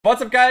What's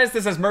up, guys?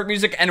 This is Merc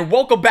Music, and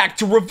welcome back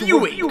to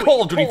Reviewing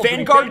Call of Duty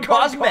Vanguard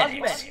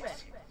Cosmetics. This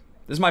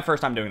is my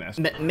first time doing this.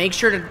 Make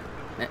sure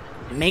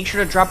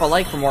to drop a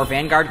like for more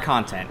Vanguard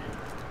content.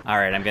 All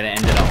right, I'm gonna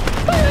end it all.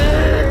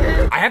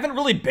 I haven't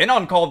really been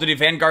on Call of Duty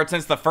Vanguard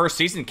since the first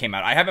season came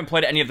out. I haven't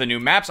played any of the new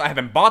maps. I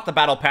haven't bought the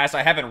Battle Pass.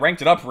 I haven't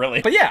ranked it up,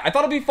 really. But yeah, I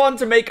thought it'd be fun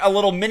to make a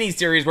little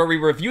mini-series where we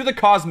review the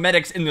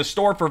cosmetics in the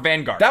store for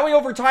Vanguard. That way,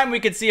 over time, we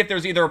could see if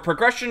there's either a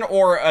progression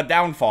or a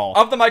downfall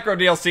of the micro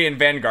DLC in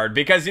Vanguard.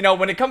 Because, you know,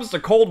 when it comes to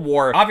Cold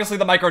War, obviously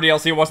the micro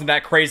DLC wasn't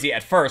that crazy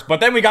at first,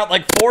 but then we got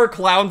like 4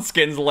 clown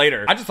skins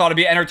later. I just thought it'd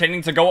be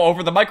entertaining to go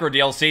over the micro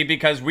DLC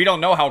because we don't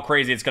know how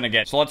crazy it's gonna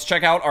get. So let's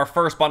check out our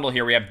first bundle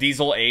here. We have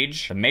Diesel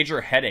Age, the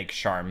Major Headache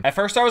Charm. At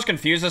first, I was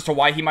confused as to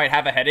why he might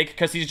have a headache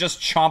because he's just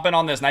chomping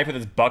on this knife with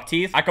his buck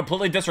teeth. I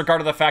completely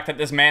disregarded the fact that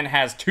this man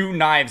has 2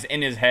 knives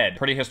in his head.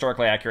 Pretty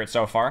historically accurate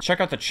so far. Check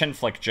out the chin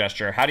flick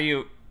gesture. How do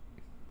you...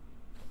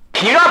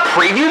 Can you not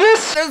preview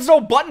this? There's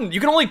no button.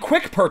 You can only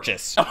quick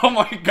purchase. Oh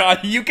my god,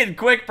 you can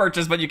quick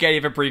purchase, but you can't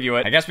even preview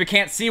it. I guess we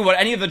can't see what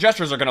any of the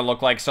gestures are gonna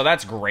look like, so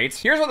that's great.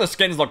 Here's what the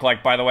skins look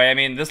like, by the way. I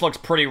mean, this looks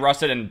pretty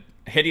rusted and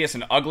hideous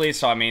and ugly,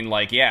 so I mean,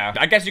 like, yeah.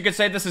 I guess you could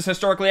say this is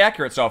historically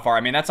accurate so far.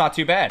 I mean, that's not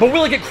too bad. But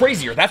will it get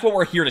crazier? That's what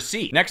we're here to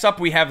see. Next up,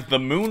 we have the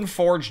Moon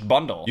Forged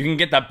Bundle. You can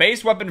get the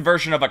base weapon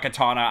version of a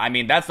katana. I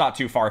mean, that's not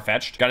too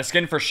far-fetched. Got a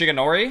skin for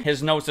Shigenori.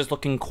 His nose is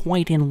looking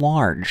quite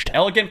enlarged.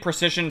 Elegant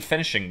precision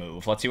finishing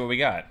move. Let's see what we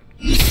got.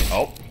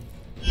 Oh.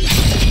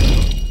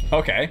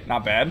 Okay,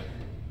 not bad.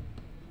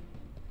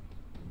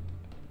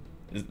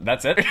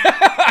 That's it?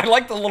 I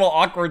like the little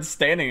awkward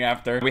standing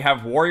after. We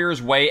have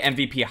Warrior's Way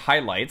MVP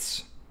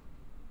highlights.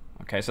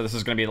 Okay, so this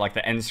is gonna be like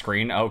the end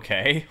screen.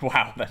 Okay.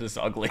 Wow, that is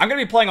ugly. I'm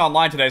gonna be playing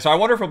online today, so I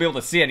wonder if we'll be able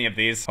to see any of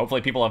these.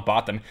 Hopefully people have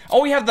bought them.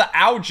 Oh, we have the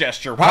ow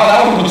gesture. Wow,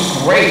 that one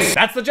looks great.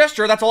 That's the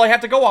gesture. That's all I have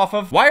to go off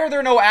of. Why are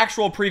there no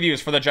actual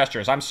previews for the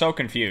gestures? I'm so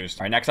confused.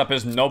 All right, next up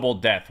is Noble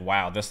Death.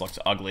 Wow, this looks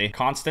ugly.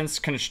 Constance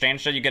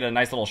Constantia, you get a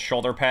nice little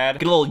shoulder pad.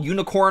 Get a little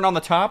unicorn on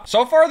the top.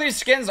 So far, these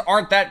skins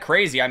aren't that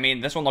crazy. I mean,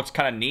 this one looks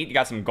kind of neat. You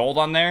got some gold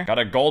on there. Got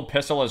a gold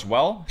pistol as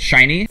well.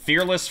 Shiny.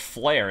 Fearless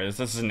Flare. Is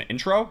this an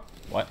intro?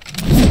 What?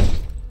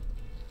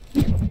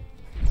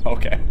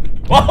 Okay.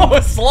 Whoa,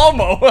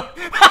 slow-mo!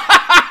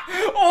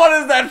 What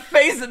is that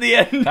face at the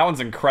end? That one's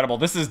incredible.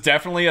 This is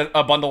definitely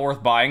a bundle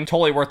worth buying.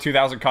 Totally worth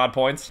 2,000 COD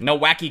points. No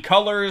wacky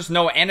colors,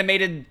 no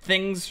animated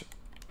things.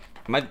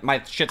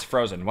 My shit's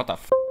frozen. What the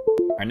f?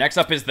 Alright, next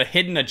up is the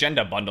Hidden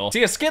Agenda bundle.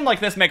 See, a skin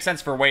like this makes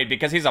sense for Wade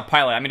because he's a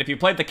pilot. I mean, if you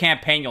played the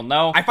campaign, you'll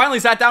know. I finally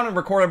sat down and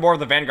recorded more of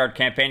the Vanguard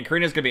campaign.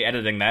 Karina's gonna be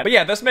editing that. But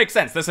yeah, this makes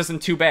sense. This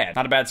isn't too bad.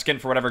 Not a bad skin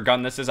for whatever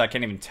gun this is. I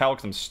can't even tell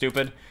because I'm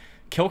stupid.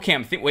 Kill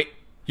cam theme. Wait.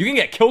 You can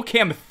get kill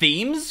cam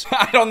themes?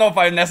 I don't know if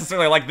I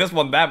necessarily like this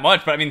one that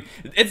much, but I mean,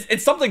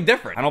 it's something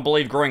different. I don't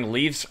believe growing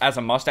leaves as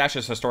a mustache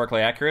is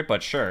historically accurate,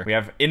 but sure. We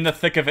have In the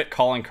Thick of It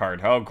calling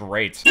card. Oh,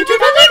 great.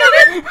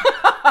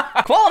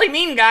 Quality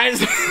mean,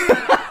 guys.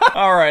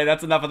 All right,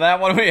 that's enough of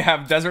that one. We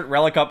have Desert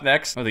Relic up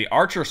next. Oh, the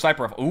Archer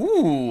Sniper.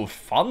 Ooh,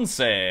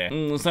 fancy.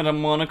 Is that a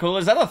monocle?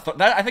 Is that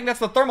I think that's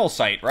the thermal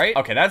sight, right?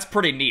 Okay, that's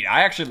pretty neat.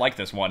 I actually like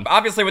this one.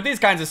 Obviously, with these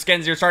kinds of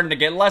skins, you're starting to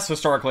get less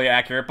historically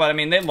accurate, but I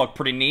mean, they look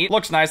pretty neat.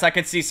 Looks nice. I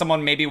could see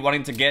someone maybe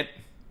wanting to get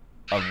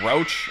a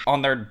roach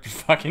on their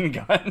fucking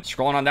gun.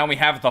 Scrolling on down, we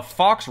have the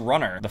Fox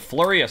Runner, the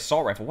Flurry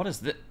Assault Rifle. What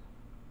is this?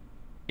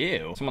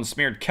 Ew. Someone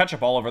smeared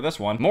ketchup all over this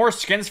one. More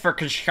skins for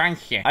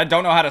Constantia. I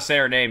don't know how to say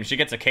her name. She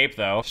gets a cape,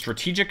 though.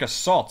 Strategic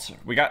Assault.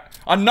 We got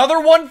another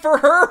one for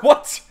her?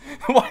 What?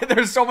 Why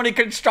there's so many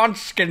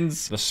Constantia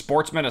skins? The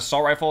Sportsman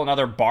Assault Rifle,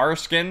 another bar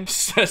skin.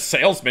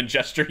 Salesman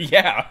gesture,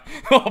 yeah.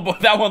 Oh,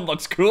 but that one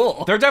looks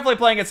cool. They're definitely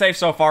playing it safe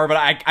so far, but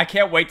I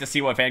can't wait to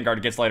see what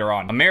Vanguard gets later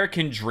on.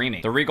 American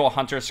Dreaming. The Regal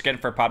Hunter skin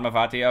for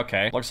Padmavati.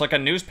 Okay. Looks like a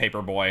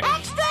newspaper boy.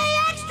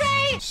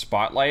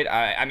 Spotlight.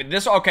 I mean,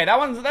 this, okay,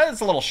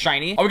 that's a little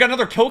shiny. Oh, we got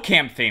another kill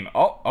cam theme.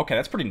 Oh, okay,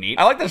 that's pretty neat.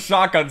 I like the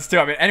shotguns too.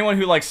 I mean, anyone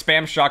who like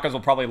spams shotguns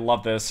will probably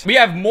love this. We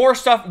have more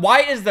stuff.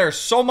 Why is there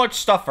so much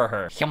stuff for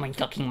her? Someone's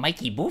looking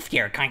Mikey Booth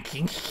here, got the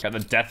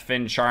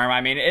Deathfin charm.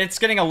 I mean, it's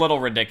getting a little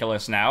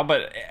ridiculous now,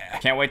 but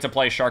can't wait to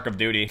play Shark of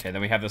Duty. Okay,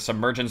 then we have the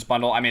Submergence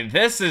bundle. I mean,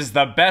 this is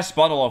the best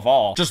bundle of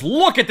all. Just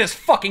look at this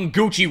fucking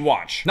Gucci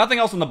watch. Nothing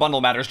else in the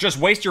bundle matters. Just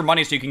waste your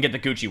money so you can get the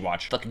Gucci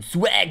watch. Fucking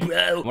swag,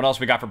 bro. What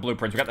else we got for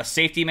blueprints? We got the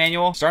safety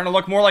manual. Starting to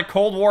look more like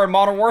Cold War and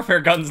Modern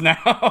Warfare guns now.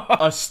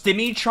 A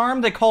stimmy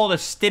charm? They call it a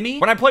stimmy?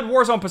 When I played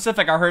Warzone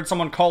Pacific, I heard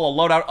someone call a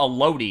loadout a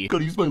loadie.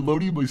 Gotta use my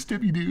loadie and my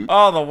stimmy, dude.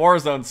 Oh, the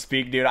Warzone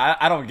speak, dude.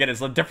 I don't get it.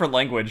 It's a different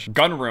language.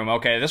 Gun room.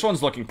 Okay, this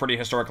one's looking pretty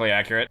historically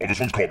accurate. Oh, this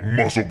one's called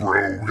Muscle,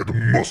 bro. We got the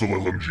Muscle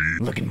LMG.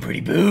 Looking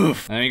pretty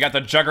boof. And then you got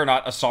the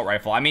Juggernaut Assault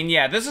Rifle. I mean,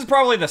 yeah, this is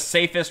probably the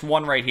safest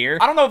one right here.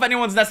 I don't know if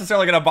anyone's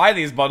necessarily gonna buy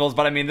these bundles,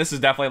 but I mean, this is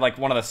definitely like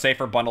one of the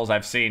safer bundles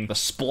I've seen. The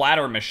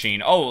Splatter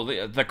Machine. Oh,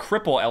 the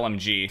Cripple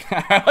LMG.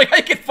 Like, I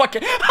can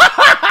fucking...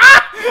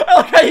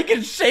 Like, He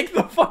can shake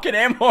the fucking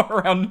ammo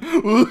around.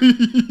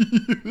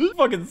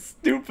 Fucking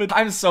stupid.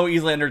 I'm so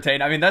easily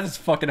entertained. I mean, that is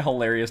fucking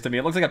hilarious to me.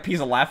 It looks like a piece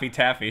of Laffy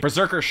Taffy.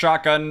 Berserker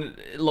shotgun.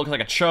 It looks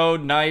like a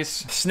chode. Nice.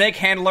 Snake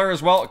handler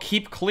as well.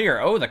 Keep clear.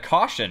 Oh, the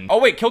caution. Oh,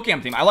 wait. Kill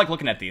cam theme. I like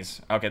looking at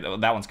these. Okay,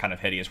 that one's kind of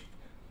hideous.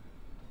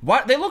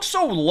 What? They look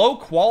so low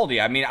quality.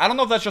 I mean, I don't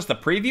know if that's just the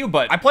preview,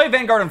 but I play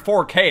Vanguard in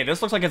 4K.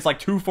 This looks like it's like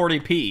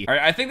 240p. All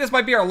right, I think this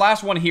might be our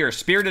last one here.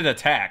 Spirited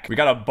Attack. We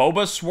got a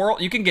boba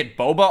swirl. You can get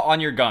boba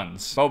on your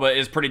guns. Boba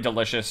is pretty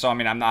delicious, so I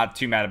mean, I'm not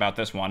too mad about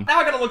this one. Now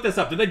I gotta look this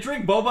up. Did they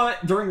drink boba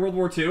during World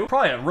War II?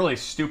 Probably a really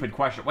stupid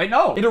question. Wait,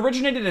 no. It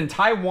originated in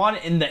Taiwan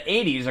in the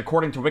 80s,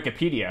 according to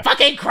Wikipedia.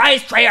 Fucking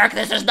Christ, Treyarch,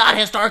 this is not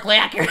historically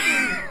accurate.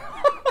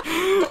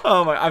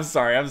 Oh my, I'm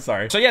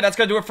sorry. So yeah, that's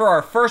gonna do it for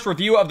our first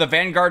review of the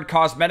Vanguard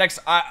Cosmetics.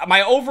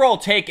 My overall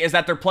take is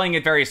that they're playing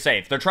it very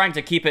safe. They're trying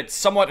to keep it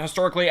somewhat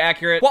historically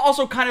accurate, while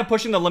also kind of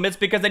pushing the limits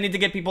because they need to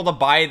get people to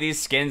buy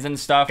these skins and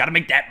stuff. Gotta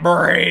make that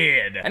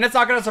bread. And it's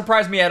not gonna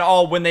surprise me at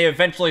all when they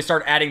eventually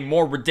start adding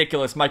more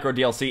ridiculous micro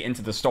DLC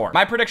into the store.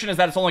 My prediction is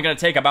that it's only gonna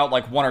take about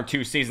like 1 or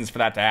 2 seasons for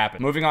that to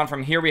happen. Moving on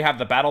from here, we have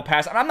the Battle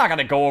Pass, and I'm not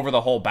gonna go over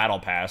the whole Battle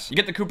Pass. You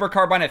get the Cooper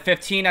Carbine at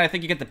 15, and I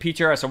think you get the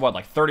PTRS at what,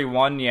 like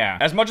 31? Yeah.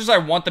 As much as I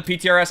want the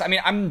PTRS, I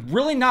mean, I'm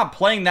really not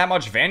playing that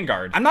much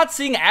Vanguard. I'm not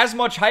seeing as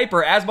much hype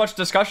or as much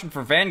discussion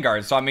for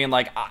Vanguard, so I mean,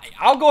 like,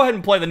 I'll go ahead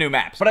and play the new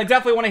maps. But I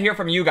definitely want to hear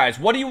from you guys.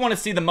 What do you want to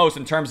see the most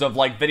in terms of,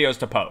 like, videos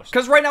to post?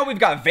 Because right now we've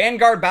got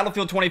Vanguard,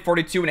 Battlefield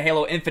 2042, and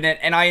Halo Infinite,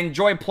 and I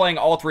enjoy playing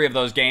all 3 of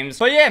those games.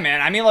 But yeah,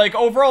 man, I mean, like,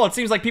 overall, it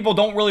seems like people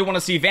don't really want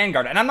to see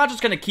Vanguard, and I'm not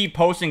just going to keep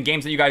posting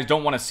games that you guys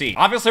don't want to see.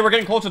 Obviously, we're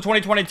getting close to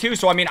 2022,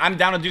 so I mean, I'm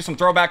down to do some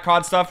throwback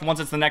COD stuff once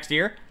it's the next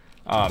year.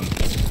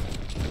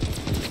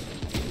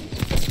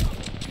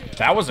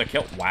 That was a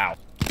kill. Wow.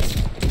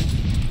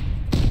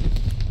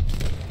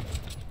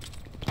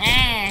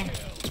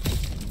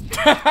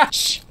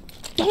 Shh!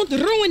 Don't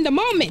ruin the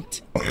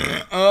moment.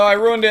 I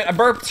ruined it. I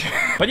burped.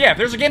 But yeah, if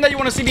there's a game that you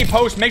want to see me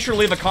post, make sure to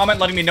leave a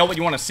comment letting me know what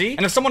you want to see.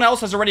 And if someone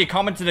else has already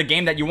commented a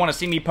game that you want to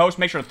see me post,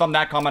 make sure to thumb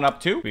that comment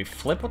up too. We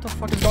flip? What the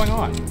fuck is going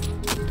on?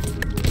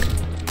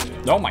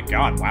 Oh my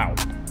god, wow.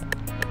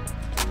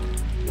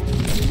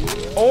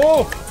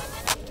 Oh!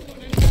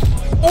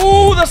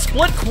 Oh, the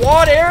split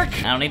quad,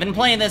 Eric! I don't even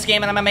play this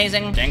game and I'm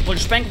amazing.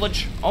 Danklage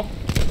spanklage. Oh.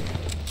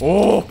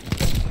 Oh.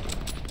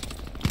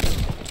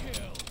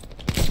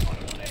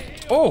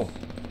 Oh.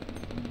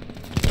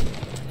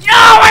 No,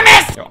 I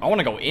missed! Yo, I want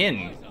to go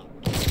in.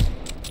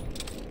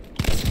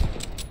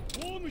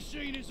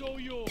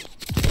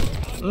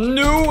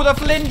 No, the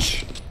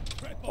flinch.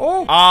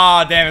 Oh.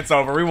 Ah, damn, it's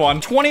over. We won.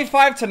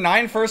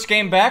 25-9 first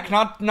game back.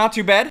 Not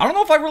too bad. I don't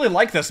know if I really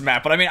like this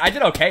map, but I mean, I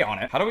did okay on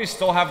it. How do we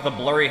still have the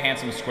blurry,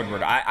 handsome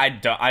Squidward? I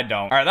don't.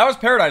 All right, that was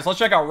Paradise. Let's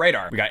check out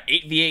Radar. We got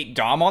 8v8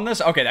 Dom on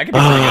this. Okay, that could be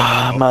pretty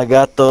good. I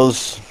got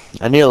those.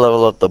 I need to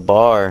level up the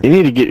bar. You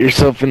need to get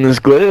yourself in this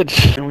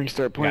glitch. And we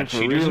start playing for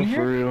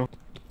real,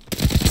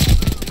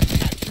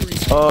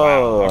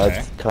 Oh, wow, okay.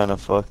 I kind of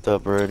fucked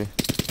up already.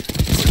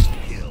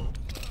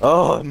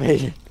 Oh, I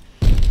made it.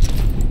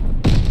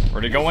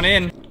 Already going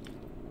in.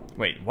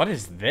 Wait, what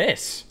is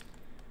this?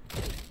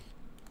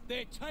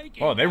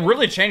 Oh, they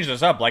really changed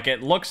this up. Like,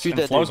 it looks and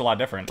flows a lot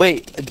different.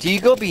 Wait, do you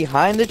go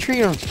behind the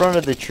tree or in front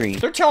of the tree?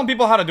 They're telling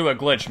people how to do a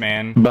glitch,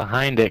 man.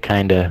 Behind it,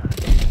 kinda.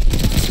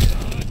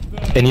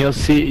 And you'll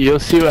see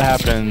what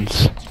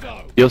happens.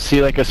 You'll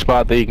see like a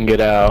spot that you can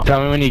get out.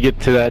 Tell me when you get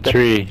to that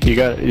tree.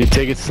 You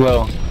take it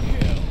slow.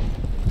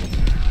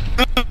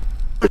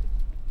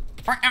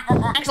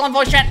 Excellent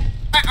voice chat.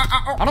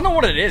 I don't know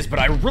what it is, but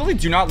I really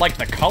do not like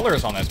the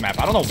colors on this map.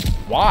 I don't know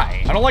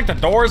why. I don't like the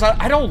doors.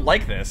 I don't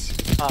like this.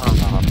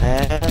 Oh,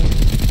 man.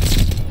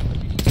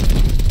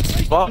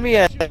 Spawn me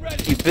at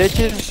you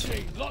bitches.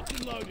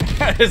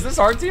 Is this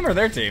our team or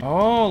their team?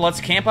 Oh, let's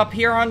camp up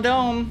here on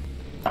Dome.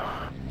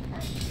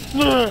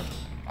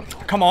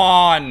 Come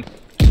on.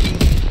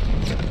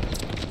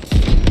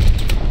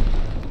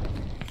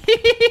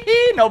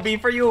 No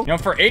beef for you. You know,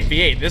 for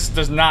 8v8, this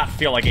does not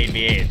feel like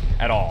 8v8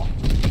 at all.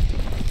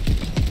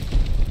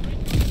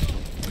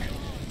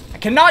 I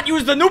cannot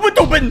use the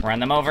Nooba-Doobin. Run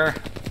them over.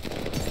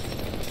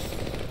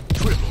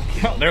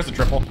 Oh, there's the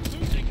triple.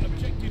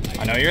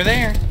 I know you're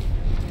there.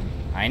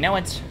 I know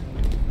it.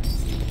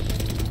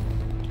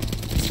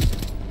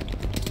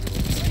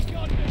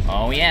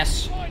 Oh,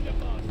 yes.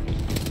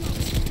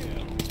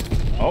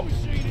 Oh.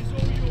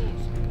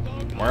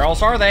 Where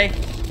else are they?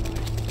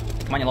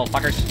 Come on, you little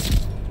fuckers.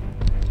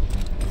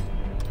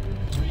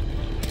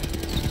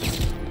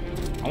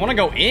 I want to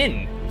go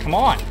in. Come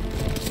on.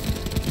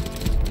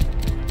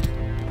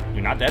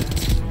 You're not dead?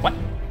 What?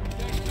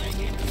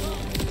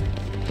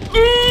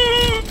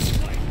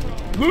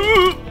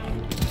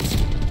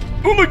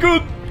 Oh my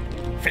god!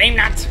 Flame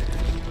nut.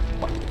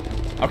 What?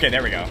 Okay,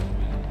 there we go.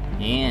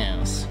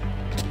 Yes.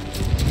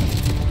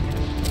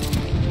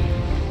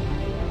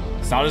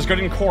 It's not as good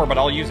in core, but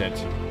I'll use it.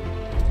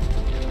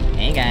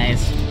 Hey,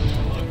 guys.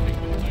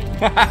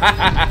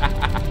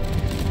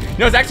 You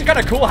know, it's actually kind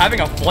of cool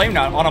having a flame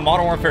nut on a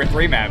Modern Warfare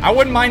 3 map. I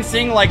wouldn't mind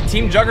seeing, like,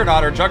 Team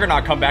Juggernaut or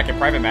Juggernaut come back in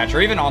private match,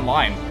 or even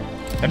online.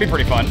 That'd be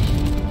pretty fun.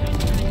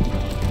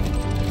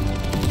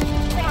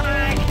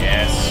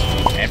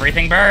 Yes.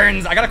 Everything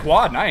burns. I got a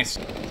quad. Nice.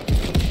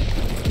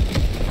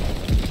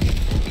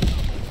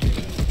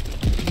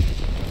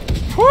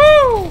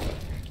 Woo!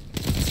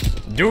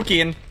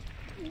 Dookie.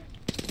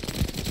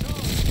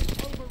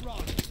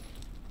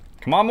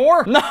 Come on,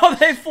 more. No,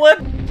 they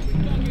flipped.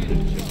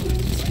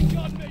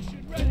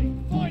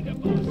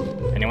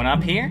 Anyone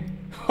up here?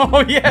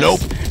 Oh, yes.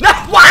 Nope. No,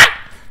 what?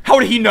 How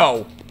did he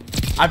know?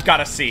 I've got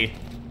to see.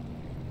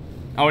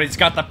 Oh, and he's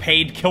got the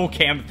paid kill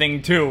cam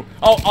thing, too.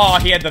 Oh,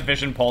 he had the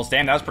vision pulse.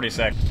 Damn, that was pretty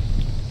sick.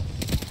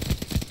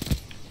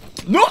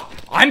 No!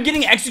 I'm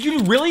getting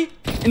executed, really?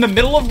 In the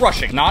middle of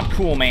rushing. Not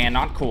cool, man.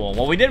 Not cool.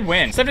 Well, we did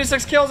win.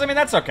 76 kills. I mean,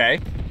 that's okay.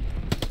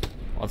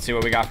 Let's see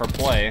what we got for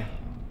play.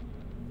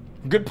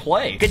 Good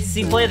play. Good to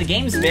see play of the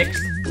games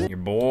fixed. Your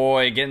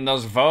boy getting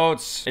those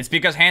votes. It's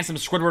because handsome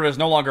Squidward is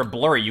no longer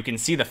blurry. You can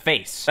see the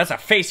face. That's a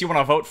face you want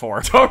to vote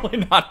for.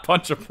 Totally not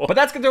punchable. But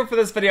that's gonna do it for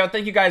this video.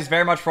 Thank you guys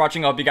very much for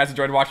watching. I hope you guys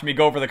enjoyed watching me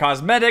go over the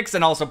cosmetics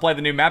and also play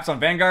the new maps on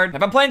Vanguard.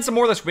 If I'm playing some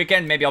more this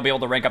weekend, maybe I'll be able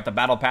to rank up the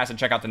battle pass and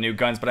check out the new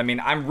guns. But I mean,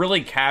 I'm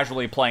really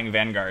casually playing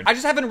Vanguard. I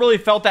just haven't really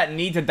felt that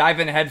need to dive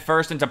in head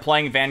first into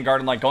playing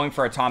Vanguard and like going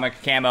for atomic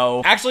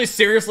camo. Actually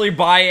seriously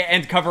buy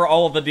and cover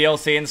all of the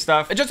DLC and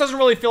stuff. It just doesn't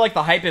really feel like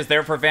the hype is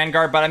there for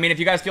Vanguard. But I mean, if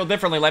you guys feel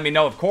differently, let me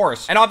know, of course.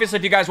 And obviously,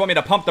 if you guys want me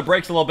to pump the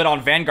brakes a little bit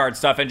on Vanguard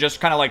stuff and just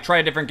kind of like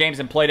try different games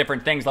and play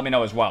different things, let me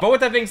know as well. But with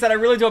that being said, I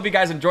really do hope you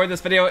guys enjoyed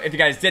this video. If you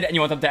guys did and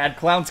you want them to add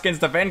clown skins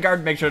to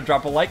Vanguard, make sure to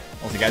drop a like.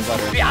 I'll see you guys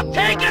later. We are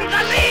taking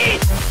the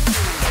lead!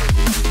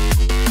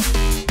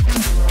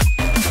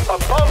 A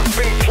bomb's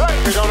been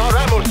planted on our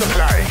ammo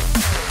supply.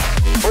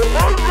 A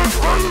bomb is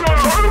running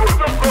on ammo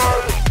supply!